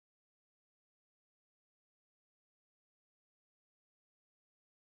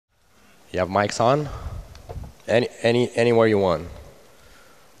You have mics on? Anywhere you want.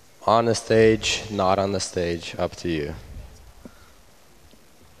 On the stage, not on the stage, up to you.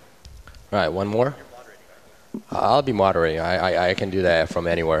 All right, one more? I'll be moderating. I can do that from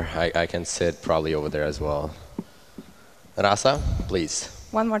anywhere. I can sit probably over there as well. Rasa, please.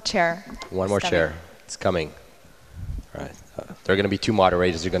 One more chair. One more chair. It's coming. All right. There are going to be two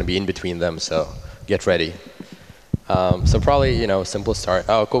moderators. You're going to be in between them, so get ready. So probably, simple start.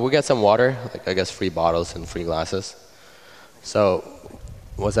 Oh, cool. We got some water, like I guess free bottles and free glasses. So,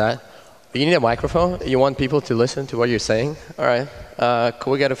 what's that? You need a microphone? You want people to listen to what you're saying? All right.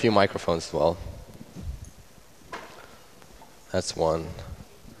 Could we get a few microphones as well? That's one.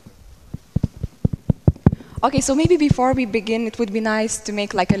 Okay, so maybe before we begin, it would be nice to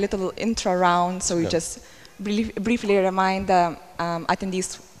make like a little intro round, so we just briefly remind the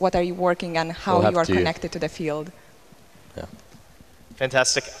attendees what are you working and how you are connected to the field. Yeah.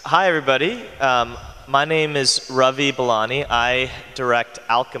 Fantastic. Hi, everybody. My name is Ravi Balani. I direct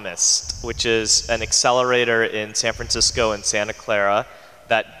Alchemist, which is an accelerator in San Francisco and Santa Clara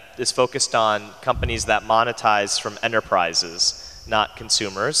that is focused on companies that monetize from enterprises, not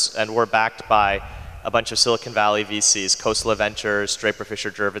consumers. And we're backed by a bunch of Silicon Valley VCs, Khosla Ventures, Draper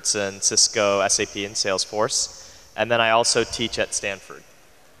Fisher Jurvetson, Cisco, SAP, and Salesforce. And then I also teach at Stanford.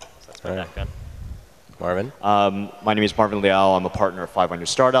 So that's my background. Marvin? My name is Marvin Leal. I'm a partner of 500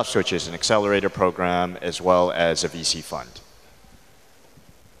 Startups, which is an accelerator program as well as a VC fund.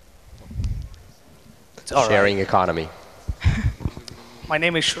 Sharing economy. My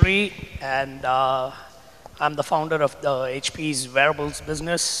name is Shri, and I'm the founder of the HP's wearables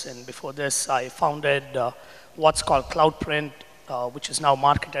business. And before this, I founded what's called CloudPrint, which is now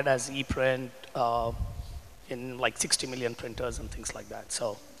marketed as ePrint in like 60 million printers and things like that.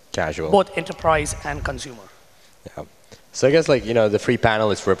 So casual. Both enterprise and consumer. Yeah. So I guess the three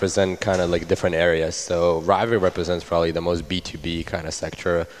panelists represent kind of like different areas. So Ravi represents probably the most B2B kind of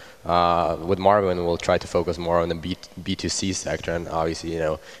sector. With Marvin, we'll try to focus more on the B2C sector, and obviously,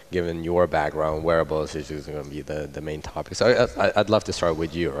 given your background, wearables is going to be the main topic. So I'd love to start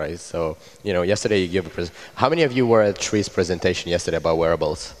with you, right? So, yesterday you gave a how many of you were at Shri's presentation yesterday about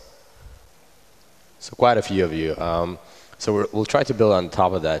wearables? So quite a few of you. So we'll try to build on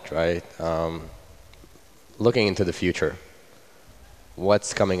top of that, right? Looking into the future,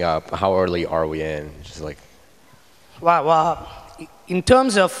 what's coming up? How early are we in? Just like. Wow. In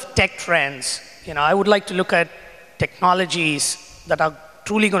terms of tech trends, I would like to look at technologies that are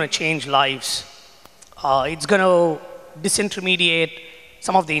truly going to change lives. It's going to disintermediate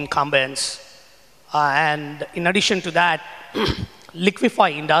some of the incumbents. And in addition to that,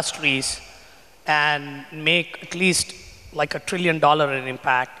 liquefy industries and make at least like $1 trillion in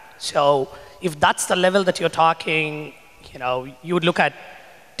impact. So if that's the level that you're talking, you would look at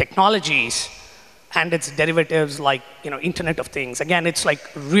technologies and its derivatives like Internet of Things. Again, it's like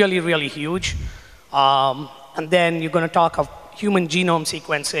really, really huge. And then you're going to talk of human genome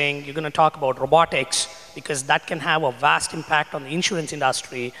sequencing. You're going to talk about robotics, because that can have a vast impact on the insurance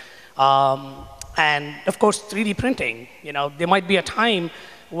industry. And of course, 3D printing. There might be a time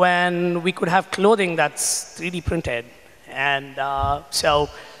when we could have clothing that's 3D printed. And so,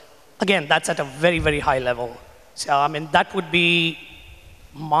 again, that's at a very, very high level. So, I mean, that would be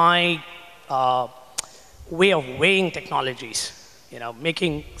my way of weighing technologies,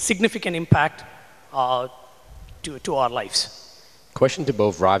 making significant impact to our lives. Question to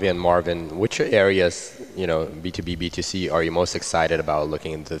both Ravi and Marvin. Which areas, B2B, B2C, are you most excited about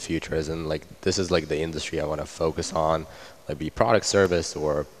looking into the future? As in, this is the industry I want to focus on, be product, service,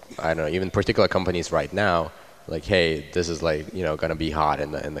 or I don't know, even particular companies right now. Hey, this is going to be hot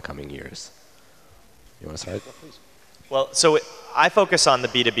in the coming years. You want to start? Well, so I focus on the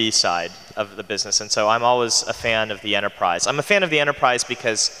B2B side of the business, and so I'm always a fan of the enterprise. I'm a fan of the enterprise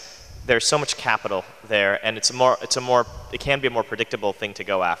because there's so much capital there, and it can be a more predictable thing to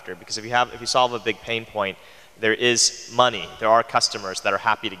go after. Because if you solve a big pain point, there is money. There are customers that are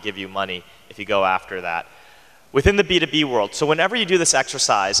happy to give you money if you go after that. Within the B2B world, so whenever you do this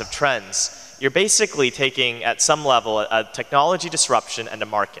exercise of trends, you're basically taking, at some level, a technology disruption and a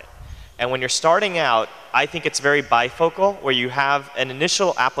market. And when you're starting out, I think it's very bifocal, where you have an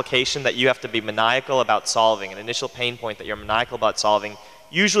initial application that you have to be maniacal about solving, an initial pain point that you're maniacal about solving,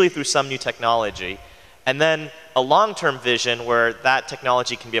 usually through some new technology, and then a long-term vision where that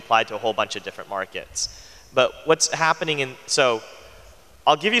technology can be applied to a whole bunch of different markets. But what's happening so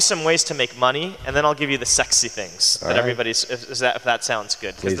I'll give you some ways to make money, and then I'll give you the sexy things that everybody's, if that sounds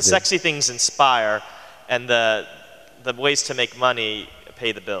good. Because the sexy things inspire, and the ways to make money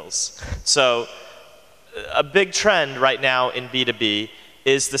pay the bills. So a big trend right now in B2B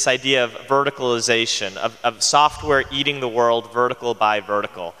is this idea of verticalization, of software eating the world vertical by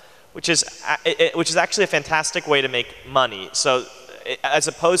vertical, which is actually a fantastic way to make money. So as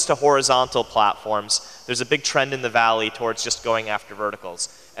opposed to horizontal platforms, there's a big trend in the Valley towards just going after verticals.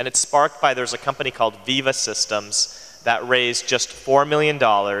 And it's sparked by, there's a company called Viva Systems that raised just $4 million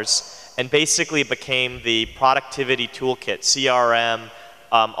and basically became the productivity toolkit, CRM,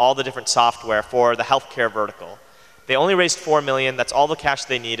 all the different software for the healthcare vertical. They only raised $4 million, that's all the cash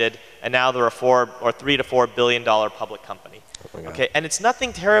they needed, and now they're a $3 to $4 billion public company. Okay, and it's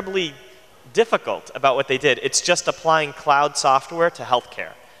nothing terribly difficult about what they did. It's just applying cloud software to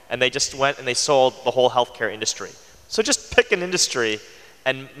healthcare. And they just went and they sold the whole healthcare industry. So just pick an industry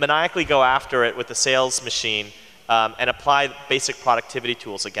and maniacally go after it with the sales machine and apply basic productivity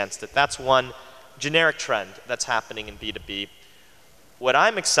tools against it. That's one generic trend that's happening in B2B. What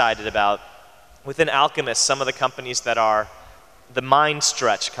I'm excited about, within Alchemist, some of the companies that are the mind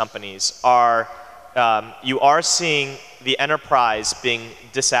stretch companies are, you are seeing the enterprise being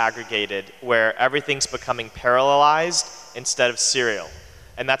disaggregated where everything's becoming parallelized instead of serial.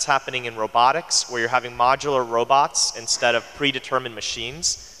 And that's happening in robotics, where you're having modular robots instead of predetermined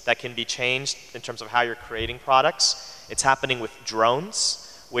machines that can be changed in terms of how you're creating products. It's happening with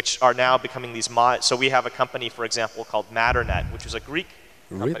drones, which are now becoming these so we have a company, for example, called Matternet, which was a Greek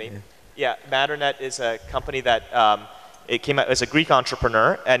company. Really? Yeah, Matternet is a company that it came out as a Greek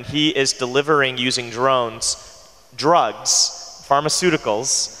entrepreneur, and he is delivering, using drones, drugs,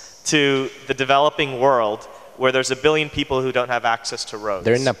 pharmaceuticals, to the developing world where there's 1 billion people who don't have access to roads.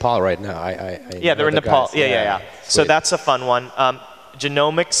 They're in Nepal right now. Yeah, they're in Nepal. Guys. Yeah. So that's a fun one.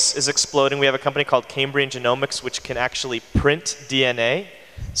 Genomics is exploding. We have a company called Cambrian Genomics, which can actually print DNA.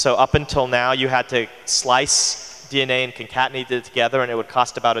 So up until now, you had to slice DNA and concatenate it together, and it would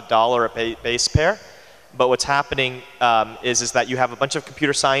cost about $1 a base pair. But what's happening is that you have a bunch of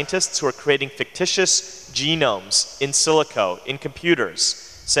computer scientists who are creating fictitious genomes in silico, in computers,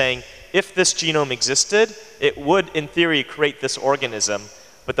 saying, if this genome existed, it would, in theory, create this organism.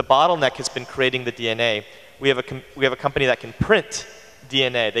 But the bottleneck has been creating the DNA. We have a company that can print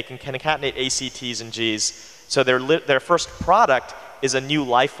DNA. They can concatenate A, C, Ts, and Gs. So their first product is a new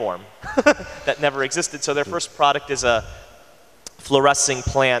life form that never existed. So their first product is a fluorescing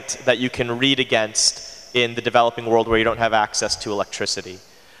plant that you can read against in the developing world where you don't have access to electricity.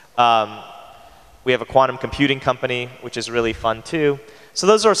 We have a quantum computing company, which is really fun too. So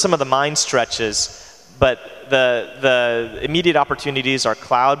those are some of the mind stretches, but the immediate opportunities are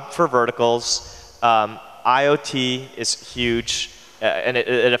cloud for verticals. IoT is huge, and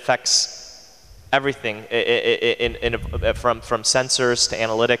it affects everything from sensors to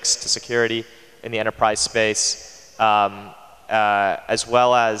analytics to security in the enterprise space, as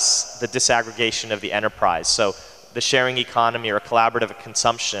well as the disaggregation of the enterprise. So the sharing economy or collaborative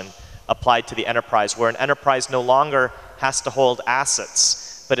consumption applied to the enterprise, where an enterprise no longer has to hold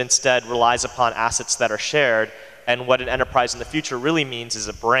assets, but instead relies upon assets that are shared. And what an enterprise in the future really means is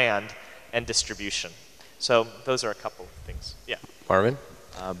a brand and distribution. So those are a couple of things. Yeah. Marvin?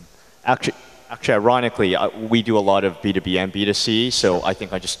 Actually, ironically, we do a lot of B2B and B2C, so I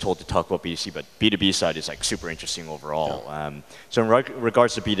think I just told to talk about B2C, but B2B side is like super interesting overall. Yeah. So in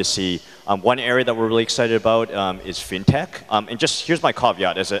regards to B2C, one area that we're really excited about is fintech. And just here's my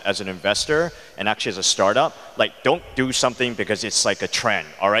caveat as an investor and actually as a startup, like don't do something because it's like a trend,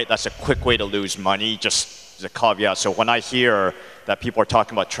 all right? That's a quick way to lose money, just as a caveat. So when I hear that people are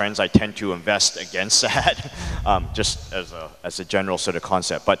talking about trends, I tend to invest against that, just as a general sort of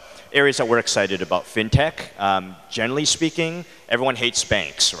concept. But areas that we're excited about, fintech, generally speaking, everyone hates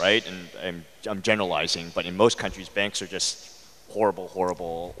banks, right? And I'm generalizing, but in most countries, banks are just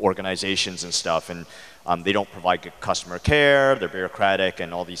horrible organizations and stuff, and they don't provide good customer care, they're bureaucratic,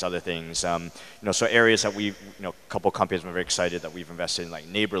 and all these other things. So areas that we've, a couple companies are very excited that we've invested in, like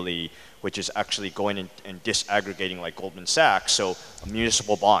Neighborly, which is actually going in and disaggregating like Goldman Sachs, so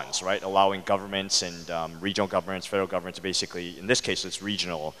municipal bonds, right? Allowing governments and regional governments, federal governments, basically, in this case it's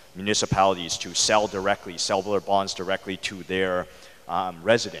regional municipalities, to sell their bonds directly to their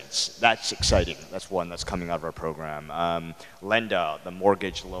residents. That's exciting. That's one that's coming out of our program. Lenda, the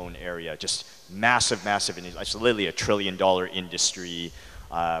mortgage loan area, just massive, it's literally $1 trillion industry,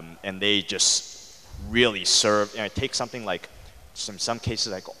 and they just really serve, it takes something like, in some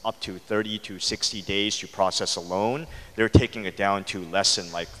cases, like up to 30 to 60 days to process a loan. They're taking it down to less than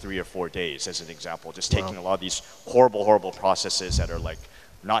like 3 or 4 days, as an example, just taking a lot of these horrible processes that are like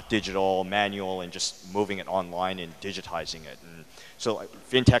not digital, manual, and just moving it online and digitizing it. And so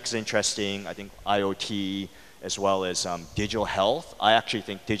fintech is interesting. I think IoT, as well as digital health. I actually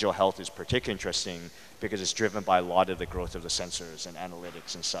think digital health is particularly interesting because it's driven by a lot of the growth of the sensors and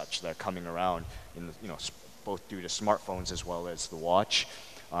analytics and such that are coming around in the, both due to smartphones as well as the watch.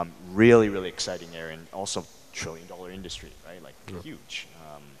 Really, really exciting area, and also trillion-dollar industry, right? Like huge.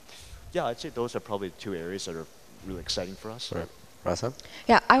 Yeah, I'd say those are probably the two areas that are really exciting for us. Right. Rasa?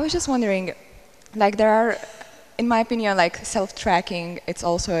 Yeah, I was just wondering, like there are, in my opinion, like self-tracking, it's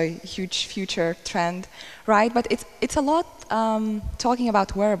also a huge future trend, right? But it's a lot talking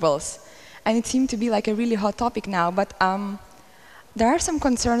about wearables, and it seemed to be like a really hot topic now, but there are some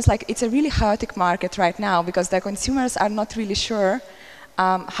concerns, like it's a really chaotic market right now because the consumers are not really sure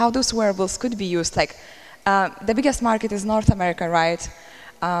how those wearables could be used. Like the biggest market is North America, right?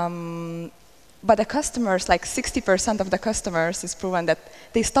 But the customers, like 60% of the customers, is proven that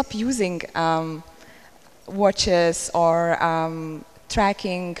they stop using watches or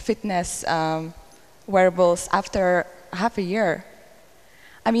tracking fitness wearables after half a year.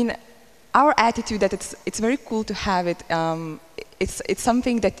 I mean, our attitude that it's very cool to have it. It's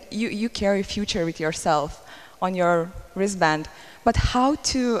something that you carry future with yourself on your wristband. But how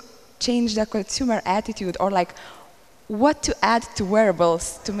to change the consumer attitude, or like what to add to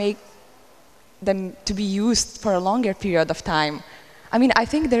wearables to make them to be used for a longer period of time? I mean, I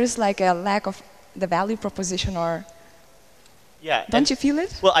think there's like a lack of the value proposition, or don't you feel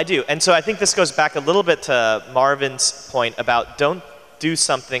it? Well, I do. And so I think this goes back a little bit to Marvin's point about don't do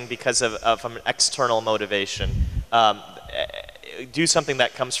something because of an external motivation. Do something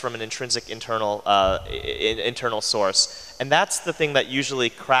that comes from an intrinsic internal source. And that's the thing that usually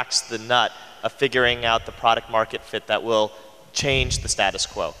cracks the nut of figuring out the product market fit that will change the status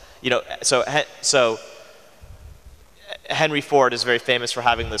quo. So Henry Ford is very famous for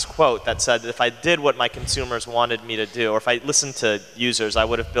having this quote that said, if I did what my consumers wanted me to do, or if I listened to users, I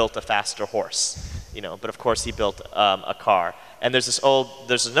would have built a faster horse. But of course he built a car. And there's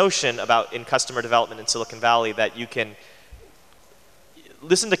a notion about in customer development in Silicon Valley that you can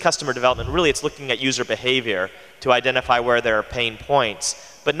listen to customer development. Really, it's looking at user behavior to identify where there are pain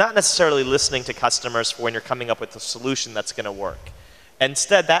points, but not necessarily listening to customers for when you're coming up with a solution that's going to work.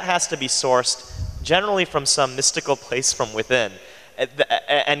 Instead, that has to be sourced generally from some mystical place from within,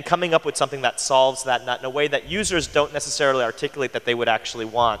 and coming up with something that solves that in a way that users don't necessarily articulate that they would actually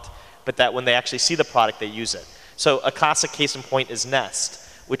want, but that when they actually see the product, they use it. So a classic case in point is Nest,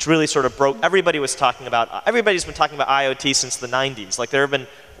 which really sort of broke. Everybody's been talking about IoT since the 90s. Like there have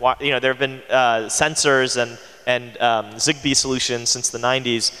been sensors and Zigbee solutions since the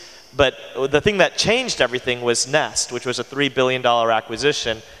 90s. But the thing that changed everything was Nest, which was a $3 billion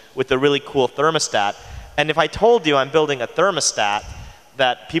acquisition with a really cool thermostat. And if I told you I'm building a thermostat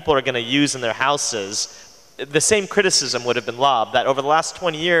that people are going to use in their houses, the same criticism would have been lobbed, that over the last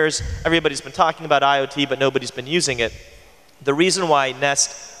 20 years, everybody's been talking about IoT, but nobody's been using it. The reason why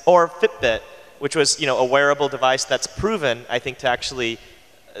Nest or Fitbit, which was a wearable device that's proven, I think, to actually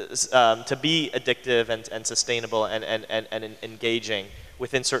to be addictive and sustainable and engaging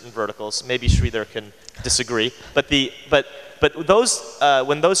within certain verticals. Maybe Sridhar can disagree, but those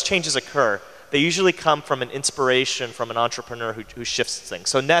when those changes occur, they usually come from an inspiration from an entrepreneur who shifts things.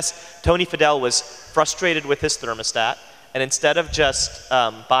 So Nest, Tony Fadell was frustrated with his thermostat, and instead of just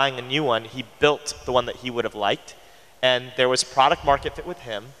buying a new one, he built the one that he would have liked. And there was product market fit with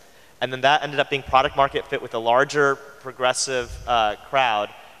him, and then that ended up being product market fit with a larger progressive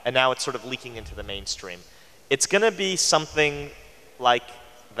crowd, and now it's sort of leaking into the mainstream. It's going to be something like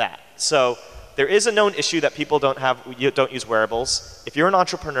that. So there is a known issue that people don't use wearables. If you're an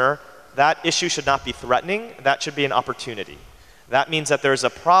entrepreneur, that issue should not be threatening. That should be an opportunity. That means that there's a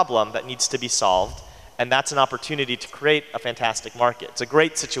problem that needs to be solved, and that's an opportunity to create a fantastic market. It's a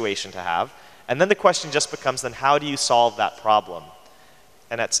great situation to have. And then the question just becomes, then how do you solve that problem?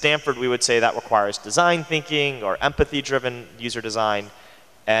 And at Stanford, we would say that requires design thinking or empathy-driven user design.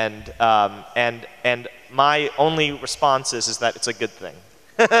 And my only response is that it's a good thing.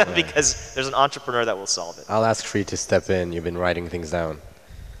 Because there's an entrepreneur that will solve it. I'll ask Sri to step in. You've been writing things down.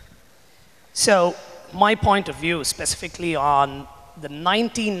 So my point of view specifically on the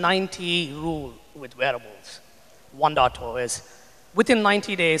 90-90 rule with wearables, 1.0 is within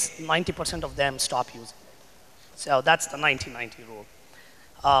 90 days, 90% of them stop using. So that's the 90-90 rule.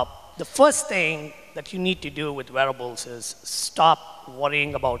 The first thing that you need to do with wearables is stop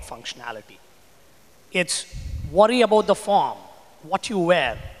worrying about functionality. It's worry about the form, what you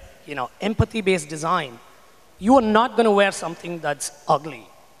wear, empathy-based design. You are not going to wear something that's ugly.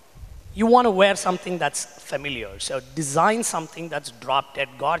 You want to wear something that's familiar. So design something that's drop-dead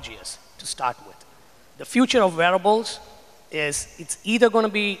gorgeous to start with. The future of wearables is it's either going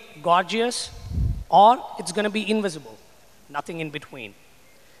to be gorgeous or it's going to be invisible, nothing in between.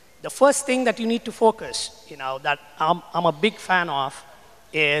 The first thing that you need to focus, that I'm a big fan of,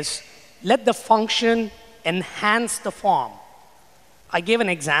 is let the function enhance the form. I gave an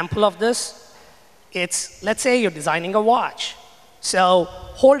example of this. It's, let's say you're designing a watch. So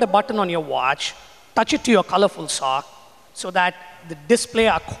hold a button on your watch, touch it to your colorful sock, so that the display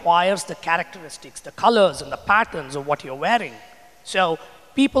acquires the characteristics, the colors and the patterns of what you're wearing. So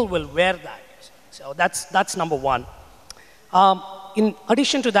people will wear that. So that's number one. In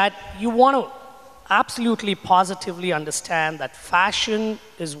addition to that, you want to absolutely positively understand that fashion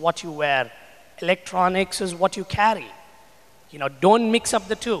is what you wear, electronics is what you carry. Don't mix up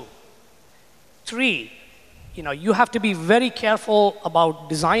the two. 3, you have to be very careful about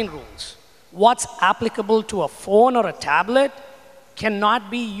design rules. What's applicable to a phone or a tablet cannot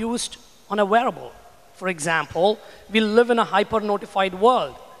be used on a wearable. For example, we live in a hyper-notified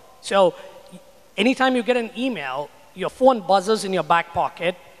world. So anytime you get an email, your phone buzzes in your back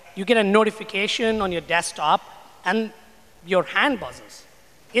pocket, you get a notification on your desktop, and your hand buzzes.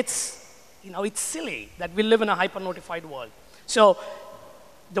 It's silly that we live in a hyper-notified world. So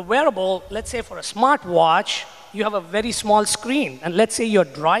the wearable, let's say for a smartwatch, you have a very small screen, and let's say you're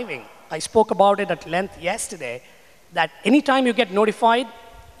driving. I spoke about it at length yesterday, that anytime you get notified,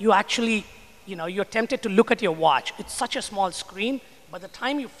 you actually, you're tempted to look at your watch. It's such a small screen, by the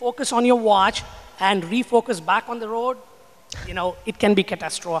time you focus on your watch and refocus back on the road, it can be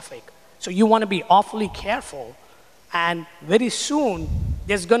catastrophic. So you want to be awfully careful. And very soon,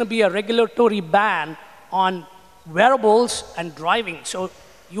 there's going to be a regulatory ban on wearables and driving. So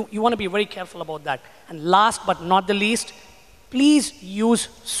you want to be very careful about that. And last but not the least, please use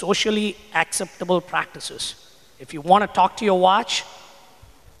socially acceptable practices. If you want to talk to your watch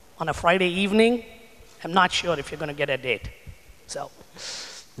on a Friday evening, I'm not sure if you're going to get a date. So,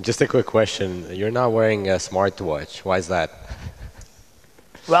 just a quick question. You're not wearing a smartwatch. Why is that?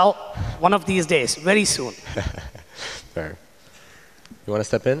 Well, one of these days, very soon. Fair. You want to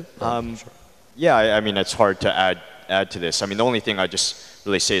step in? Sure. Yeah, I mean, it's hard to add to this. I mean, the only thing I just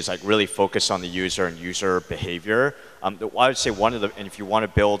really say is like really focus on the user and user behavior. I would say and if you want to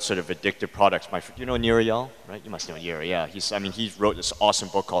build sort of addictive products, you know Nirayal, right? You must know Nirayal, yeah. He wrote this awesome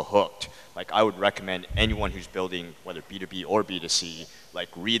book called Hooked. Like, I would recommend anyone who's building, whether B2B or B2C, like,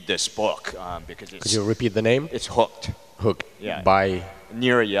 read this book because it's... Could you repeat the name? It's Hooked. Hooked. Yeah. By...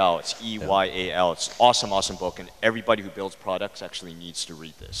 Nirayal. It's Eyal. It's an awesome book, and everybody who builds products actually needs to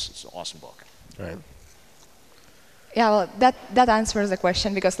read this. It's an awesome book. All right. Yeah, well, that answers the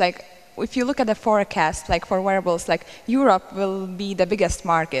question, because like, if you look at the forecast, like for wearables, like Europe will be the biggest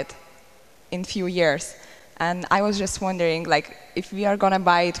market in few years. And I was just wondering, like, if we are going to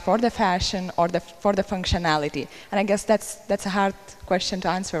buy it for the fashion or for the functionality. And I guess that's a hard question to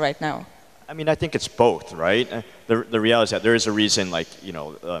answer right now. I mean, I think it's both, right? The reality is that there is a reason, like,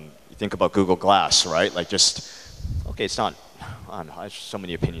 you think about Google Glass, right? Like, okay, it's not, I don't know, I have so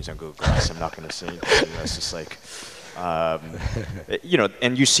many opinions on Google Glass, I'm not going to say anything. It's just like,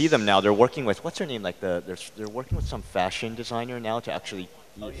 and you see them now, they're working with, what's her name? Like, they're working with some fashion designer now to actually,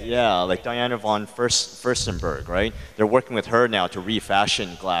 like Diana von Furstenberg, right? They're working with her now to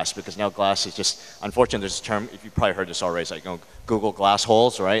refashion glass, because now glass is just, unfortunately, there's a term, if you've probably heard this already, it's like, Google glass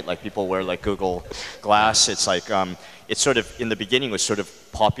holes, right? Like, people wear like Google glass. It's like, it's sort of, in the beginning was sort of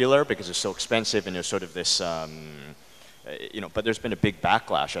popular because it's so expensive, and there's sort of this, but there's been a big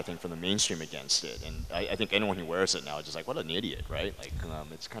backlash, I think, from the mainstream against it. And I think anyone who wears it now is just like, what an idiot, right? Like,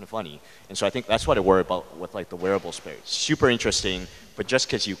 it's kind of funny. And so I think that's what I worry about with like the wearable space. Super interesting, but just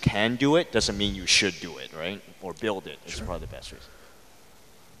because you can do it doesn't mean you should do it, right? Or build it. It's probably the best reason.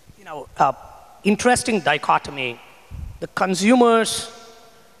 Interesting dichotomy. The consumers,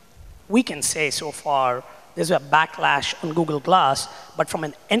 we can say so far, there's a backlash on Google Glass, but from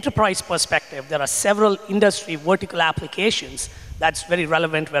an enterprise perspective, there are several industry vertical applications that's very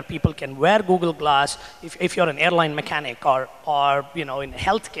relevant, where people can wear Google Glass if you're an airline mechanic or in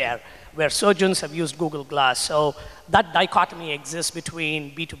healthcare, where surgeons have used Google Glass. So that dichotomy exists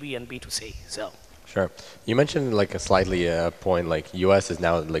between B2B and B2C. So. Sure. You mentioned like a slightly point, like US is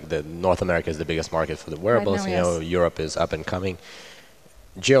now, like North America is the biggest market for the wearables. Right now, yes. Europe is up and coming.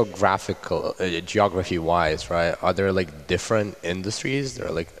 Geography-wise, right? Are there like different industries?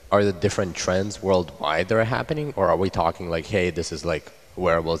 Are there different trends worldwide that are happening, or are we talking like, hey, this is like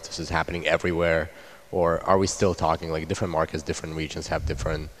wearables, this is happening everywhere, or are we still talking like different markets, different regions have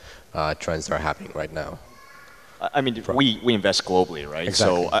different trends that are happening right now? I mean, we invest globally, right?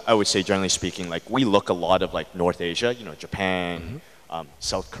 Exactly. So I would say, generally speaking, like we look a lot of like North Asia, Japan,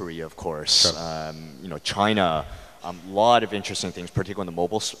 South Korea, of course, sure. China. A lot of interesting things, particularly in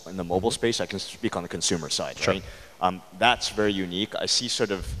the mobile space. I can speak on the consumer side, sure. right? That's very unique. I see sort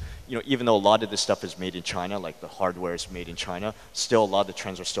of, you know, even though a lot of this stuff is made in China, like the hardware is made in China, still a lot of the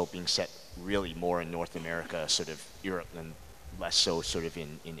trends are still being set really more in North America, sort of Europe, and less so sort of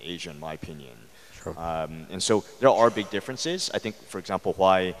in Asia, in my opinion. Sure. And so there are big differences. I think, for example,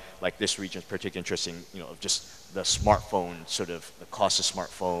 why like this region is particularly interesting, you know, just the smartphone, sort of the cost of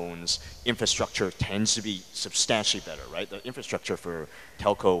smartphones, infrastructure tends to be substantially better, right? The infrastructure for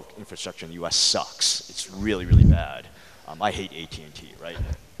telco infrastructure in the US sucks. It's really, really bad. I hate AT&T, right?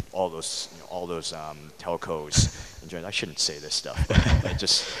 All those, you know, all those telcos. I shouldn't say this stuff, but I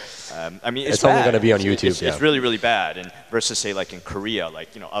just, I mean, it's only going to be on YouTube. It's really, really bad. And versus say like in Korea,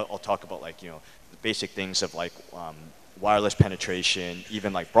 like, you know, I'll talk about like, you know, the basic things of like wireless penetration,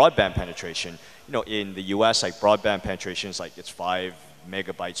 even like broadband penetration. You know, in the US, like broadband penetration is like, it's 5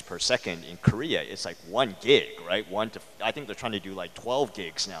 megabytes per second. In Korea, it's like 1 gig, right? I think they're trying to do like 12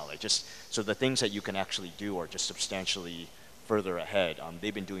 gigs now. Like just, so the things that you can actually do are just substantially further ahead.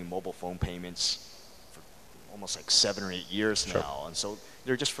 They've been doing mobile phone payments for almost like 7 or 8 years now, and so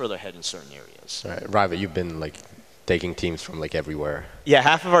they're just further ahead in certain areas. Right. Riva, you've been like taking teams from like everywhere. Yeah,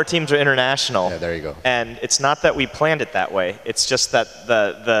 half of our teams are international. Yeah, there you go. And it's not that we planned it that way. It's just that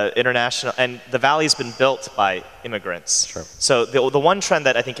the international, and the Valley's been built by immigrants. Sure. So the one trend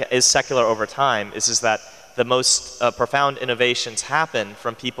that I think is secular over time is that the most profound innovations happen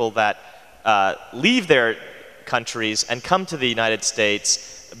from people that leave their countries and come to the United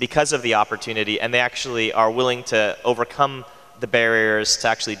States because of the opportunity, and they actually are willing to overcome the barriers to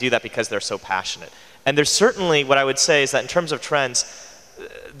actually do that because they're so passionate. And there's certainly, what I would say is that in terms of trends,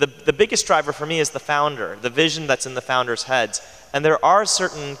 the biggest driver for me is the founder, the vision that's in the founder's heads. And there are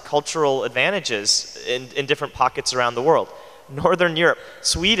certain cultural advantages in different pockets around the world. Northern Europe,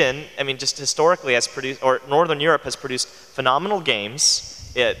 Sweden, I mean, just historically has produced, or Northern Europe has produced phenomenal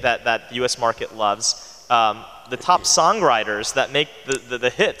games that the US market loves. The top songwriters that make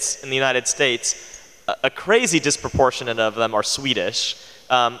the hits in the United States, a crazy disproportionate of them are Swedish.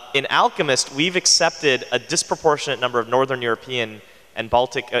 In Alchemist, we've accepted a disproportionate number of Northern European and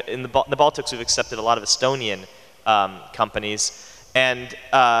Baltic, in the Baltics we've accepted a lot of Estonian companies. And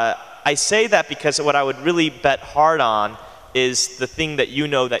I say that because what I would really bet hard on is the thing that you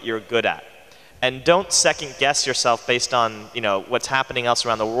know that you're good at. And don't second guess yourself based on, you know, what's happening else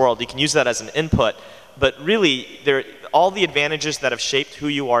around the world. You can use that as an input, but really all the advantages that have shaped who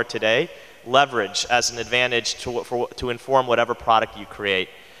you are today, leverage as an advantage to inform whatever product you create.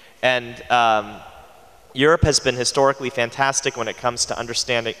 And Europe has been historically fantastic when it comes to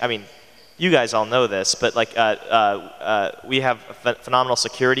understanding, I mean, you guys all know this, but like we have phenomenal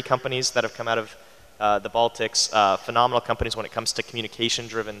security companies that have come out of the Baltics, phenomenal companies when it comes to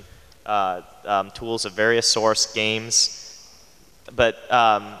communication-driven tools of various source, games. But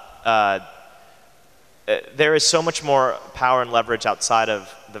there is so much more power and leverage outside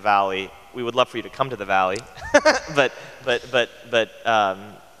of the Valley. We would love for you to come to the Valley, but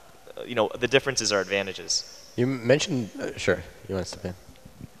you know, the differences are advantages. You mentioned, sure, you want to step in?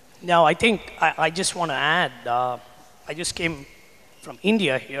 No, I think I just want to add, I just came from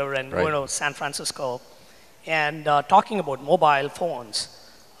India here and going to San Francisco, and talking about mobile phones.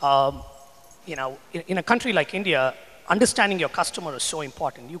 You know, in a country like India, understanding your customer is so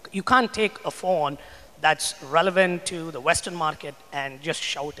important. You can't take a phone that's relevant to the Western market and just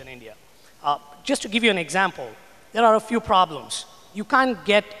shout in India. Just to give you an example, there are a few problems. You can't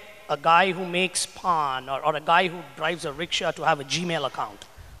get a guy who makes pawn or a guy who drives a rickshaw to have a Gmail account,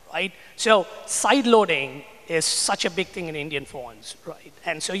 right? So side loading is such a big thing in Indian phones, right?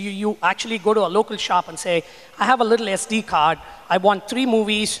 And so you actually go to a local shop and say, I have a little SD card. I want 3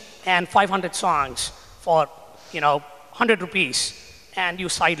 movies and 500 songs for, you know, 100 rupees, and you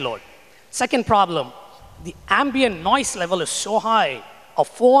side load. Second problem, the ambient noise level is so high. A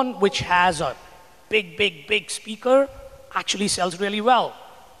phone which has a big speaker actually sells really well.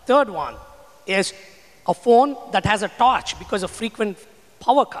 Third one is a phone that has a torch because of frequent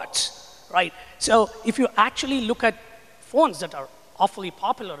power cuts, right? So if you actually look at phones that are awfully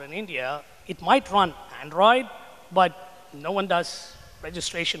popular in India, it might run Android, but no one does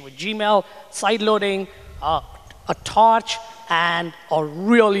registration with Gmail, side loading, a torch, and a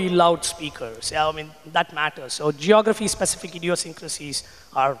really loud speaker. So, I mean, that matters. So geography-specific idiosyncrasies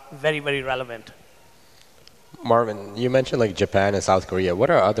are very, very relevant. Marvin, you mentioned like Japan and South Korea. What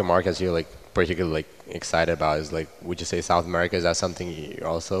are other markets you're like particularly like excited about? Is like, would you say South America, is that something you're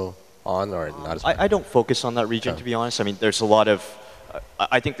also on or not as much? I don't focus on that region, to be honest. I mean, there's a lot of,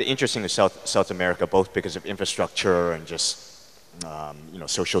 I think the interesting is South America, both because of infrastructure and just you know,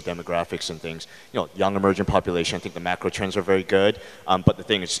 social demographics and things. You know, young emerging population, I think the macro trends are very good. But the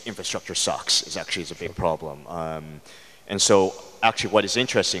thing is, infrastructure sucks. It actually is a big problem. And so actually what is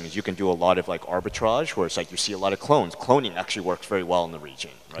interesting is you can do a lot of like arbitrage where it's like you see a lot of clones. Cloning actually works very well in the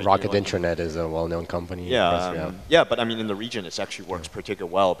region. Right? Rocket Internet is a well-known company. Yeah, yeah, but I mean in the region it actually works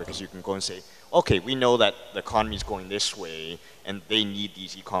particularly well because you can go and say, okay, we know that the economy is going this way and they need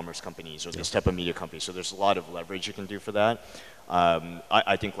these e-commerce companies or this type of media companies. So there's a lot of leverage you can do for that.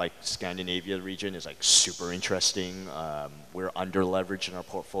 I think like Scandinavia region is like super interesting. We're under leveraged in our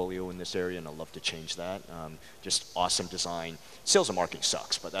portfolio in this area and I'd love to change that. Just awesome design. Sales and marketing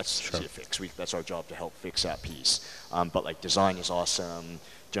sucks, but that's easy to fix. That's our job to help fix that piece. But like design is awesome.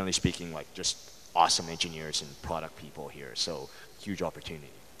 Generally speaking, like just awesome engineers and product people here. So huge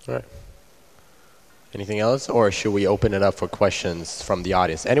opportunity. All right. Anything else, or should we open it up for questions from the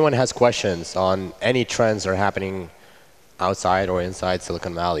audience? Anyone has questions on any trends that are happening outside or inside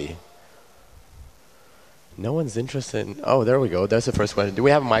Silicon Valley? No one's interested in, oh, there we go. That's the first question. Do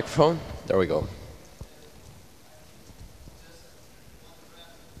we have a microphone? There we go.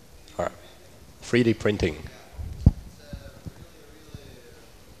 All right. 3D printing.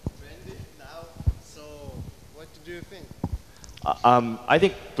 I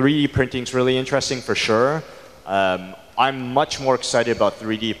think 3D printing is really interesting for sure. I'm much more excited about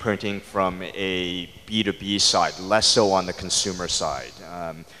 3D printing from a B2B side, less so on the consumer side.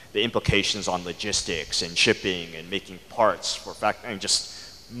 The implications on logistics and shipping and making parts for factory,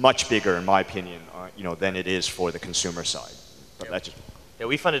 just much bigger in my opinion, than it is for the consumer side. But that's just yeah,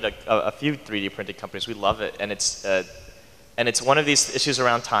 we funded a few 3D printing companies. We love it, and it's one of these issues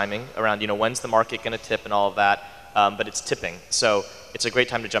around timing, around when's the market going to tip and all of that. But it's tipping, so it's a great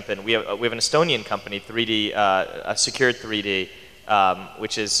time to jump in. We have an Estonian company, 3D, Secured 3D,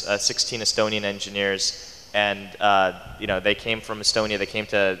 which is 16 Estonian engineers, and they came from Estonia. They came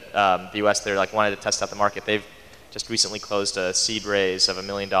to the U.S. They wanted to test out the market. They've just recently closed a seed raise of $1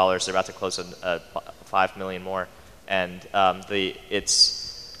 million. They're about to close $5 million more, and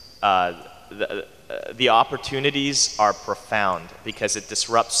the opportunities are profound because it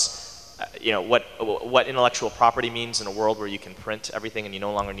disrupts. What intellectual property means in a world where you can print everything and you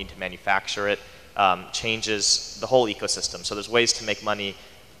no longer need to manufacture it changes the whole ecosystem. So there's ways to make money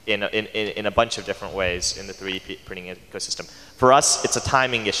in a bunch of different ways in the 3D printing ecosystem. For us, it's a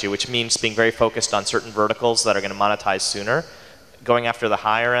timing issue, which means being very focused on certain verticals that are going to monetize sooner. Going after the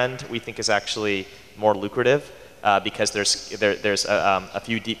higher end, we think is actually more lucrative because there's a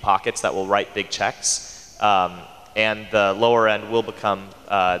few deep pockets that will write big checks. And the lower end will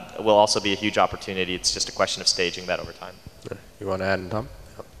also be a huge opportunity. It's just a question of staging that over time. You want to add, Tom?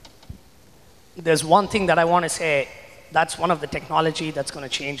 There's one thing that I want to say. That's one of the technology that's going to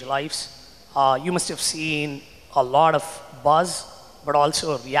change lives. You must have seen a lot of buzz, but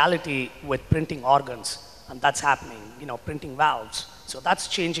also reality with printing organs, and that's happening. Printing valves. So that's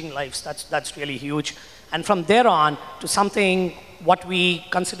changing lives. That's really huge. And from there on to something what we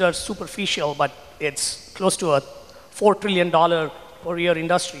consider superficial, but it's close to a $4 trillion per year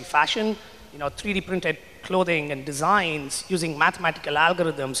industry, fashion, 3D printed clothing and designs using mathematical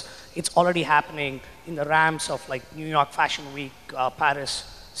algorithms. It's already happening in the ramps of like New York Fashion Week, Paris.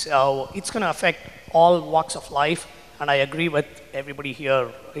 So it's going to affect all walks of life. And I agree with everybody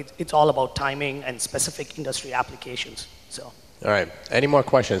here. It's all about timing and specific industry applications. So. All right. Any more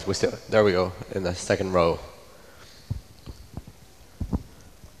questions? There we go in the second row.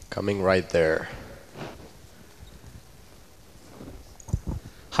 Coming right there.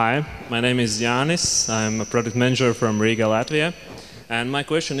 Hi, my name is Yanis. I'm a product manager from Riga, Latvia. And my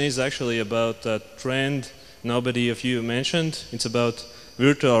question is actually about a trend nobody of you mentioned. It's about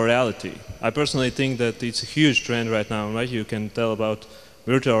virtual reality. I personally think that it's a huge trend right now, right? You can tell about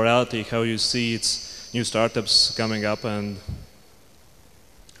virtual reality, how you see its new startups coming up and...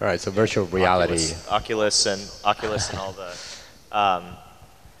 All right, so virtual reality. Oculus and all the...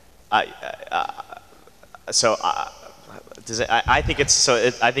 I think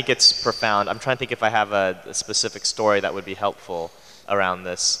it's profound. I'm trying to think if I have a specific story that would be helpful around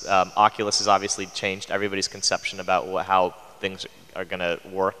this. Oculus has obviously changed everybody's conception about how things are going to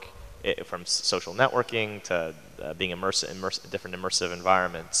work, from social networking to being different immersive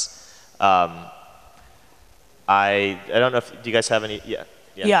environments. I don't know if do you guys have any?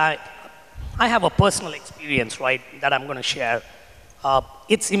 Yeah, I have a personal experience, right, that I'm going to share.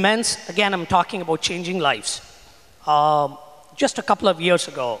 It's immense. Again, I'm talking about changing lives. Just a couple of years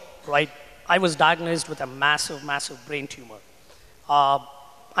ago, right, I was diagnosed with a massive, massive brain tumor.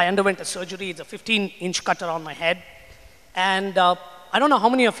 I underwent a surgery. It's a 15-inch cutter on my head. And I don't know how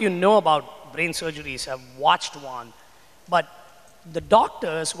many of you know about brain surgeries, have watched one. But the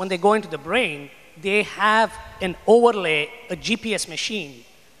doctors, when they go into the brain, they have an overlay, a GPS machine,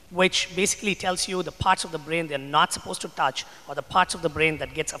 which basically tells you the parts of the brain they're not supposed to touch or the parts of the brain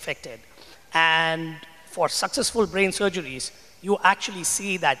that gets affected. And for successful brain surgeries, you actually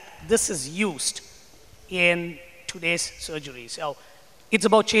see that this is used in today's surgery. So it's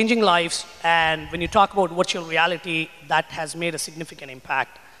about changing lives, and when you talk about virtual reality, that has made a significant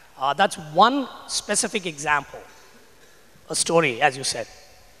impact. That's one specific example, a story, as you said.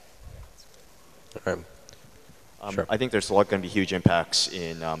 Sure. I think there's going to be huge impacts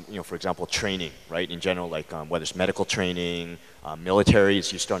in, for example, training, right? In general, like whether it's medical training,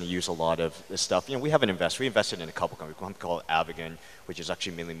 militaries, you're starting to use a lot of this stuff. We have an we invested in a couple companies. One called Avigan, which is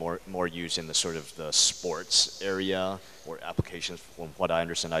actually mainly more used in the sort of the sports area or applications. From what I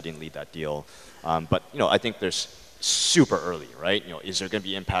understand, I didn't lead that deal, but I think there's super early, right? Is there going to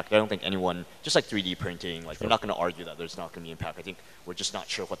be impact? I don't think anyone, just like 3D printing, like, we're not going to argue that there's not going to be impact. I think we're just not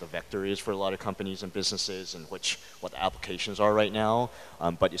sure what the vector is for a lot of companies and businesses and what the applications are right now.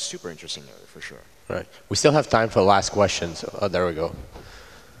 But it's super interesting area for sure. Right. We still have time for the last question. So, oh, there we go.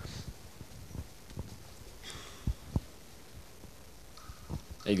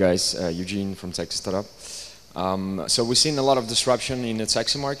 Hey guys, Eugene from Taxi Startup. So we've seen a lot of disruption in the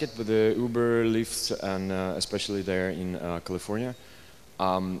taxi market with the Uber, Lyft, and especially there in California.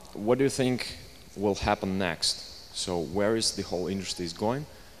 What do you think will happen next? So where is the whole industry going?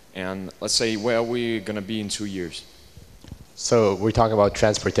 And let's say, where are we going to be in 2 years? So we're talking about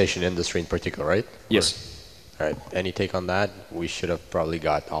transportation industry in particular, right? Yes. All right. Any take on that? We should have probably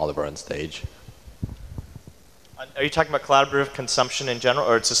got Oliver on stage. Are you talking about collaborative consumption in general,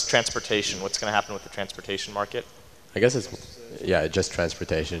 or it's just transportation? What's going to happen with the transportation market? I guess it's, yeah, just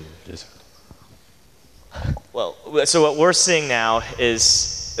transportation. Well, so what we're seeing now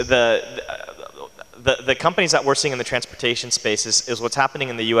is the companies that we're seeing in the transportation space is what's happening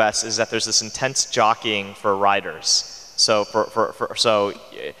in the U.S. is that there's this intense jockeying for riders. So so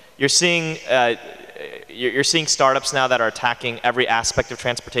you're seeing startups now that are attacking every aspect of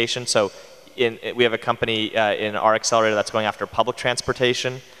transportation. So we have a company in our accelerator that's going after public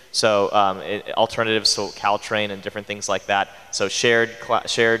transportation, so alternatives to Caltrain and different things like that. So shared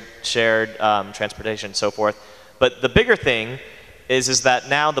transportation and so forth. But the bigger thing is that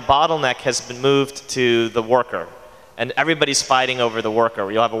now the bottleneck has been moved to the worker, and everybody's fighting over the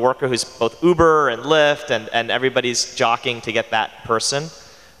worker. You'll have a worker who's both Uber and Lyft, and everybody's jockeying to get that person.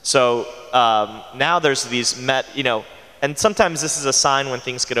 So now there's these and sometimes this is a sign when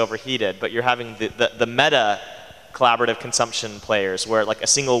things get overheated, but you're having the meta collaborative consumption players where like a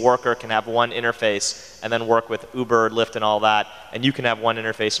single worker can have one interface and then work with Uber, Lyft, and all that, and you can have one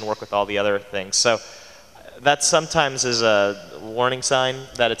interface and work with all the other things. So that sometimes is a warning sign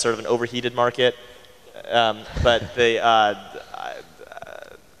that it's sort of an overheated market, but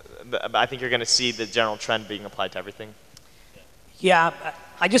I think you're going to see the general trend being applied to everything. Yeah,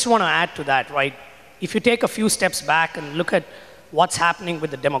 I just want to add to that, right? If you take a few steps back and look at what's happening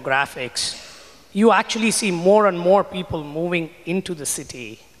with the demographics, you actually see more and more people moving into the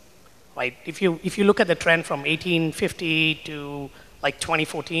city, right? If you look at the trend from 1850 to like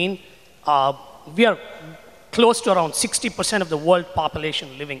 2014, we are close to around 60% of the world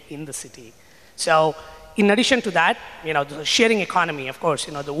population living in the city. So in addition to that, the sharing economy, of course,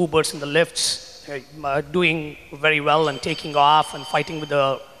 the Ubers and the Lyfts are doing very well and taking off and fighting with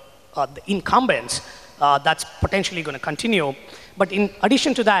the incumbents. That's potentially going to continue. But in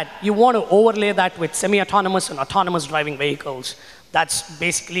addition to that, you want to overlay that with semi-autonomous and autonomous driving vehicles. That's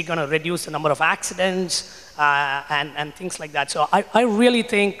basically going to reduce the number of accidents and things like that. So I really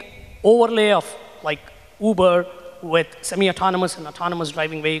think overlay of like Uber with semi-autonomous and autonomous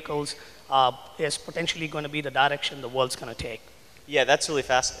driving vehicles is potentially going to be the direction the world's going to take. Yeah, that's really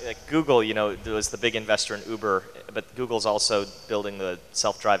fast. Like Google, was the big investor in Uber, but Google's also building the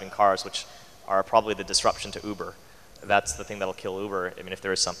self-driving cars, which are probably the disruption to Uber. That's the thing that'll kill Uber. I mean, if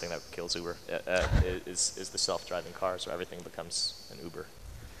there is something that kills Uber, is the self-driving cars, where everything becomes an Uber.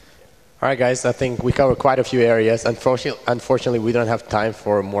 All right, guys, I think we covered quite a few areas. Unfortunately, we don't have time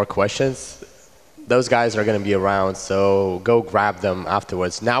for more questions. Those guys are going to be around, so go grab them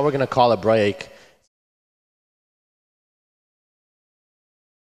afterwards. Now we're going to call a break.